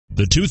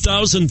The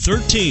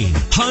 2013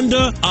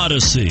 Honda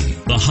Odyssey.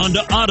 The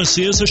Honda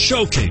Odyssey is a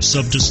showcase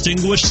of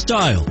distinguished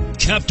style,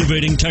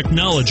 captivating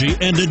technology,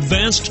 and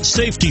advanced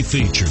safety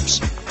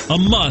features. A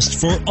must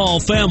for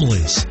all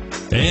families.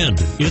 And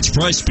it's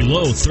priced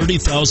below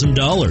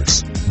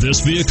 $30,000. This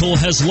vehicle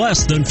has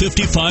less than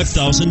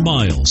 55,000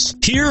 miles.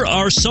 Here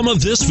are some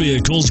of this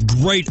vehicle's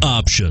great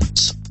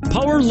options: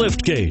 power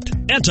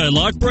liftgate,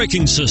 anti-lock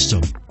braking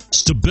system,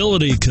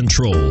 stability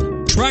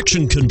control,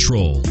 traction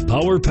control,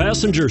 power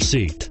passenger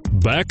seat,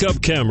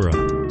 backup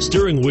camera,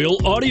 steering wheel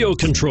audio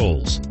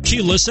controls,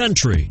 keyless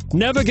entry,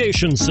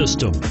 navigation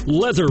system,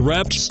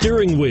 leather-wrapped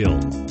steering wheel.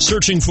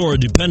 Searching for a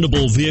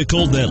dependable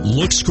vehicle that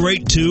looks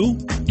great too?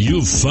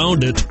 You've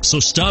found it, so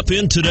stop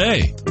in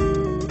today.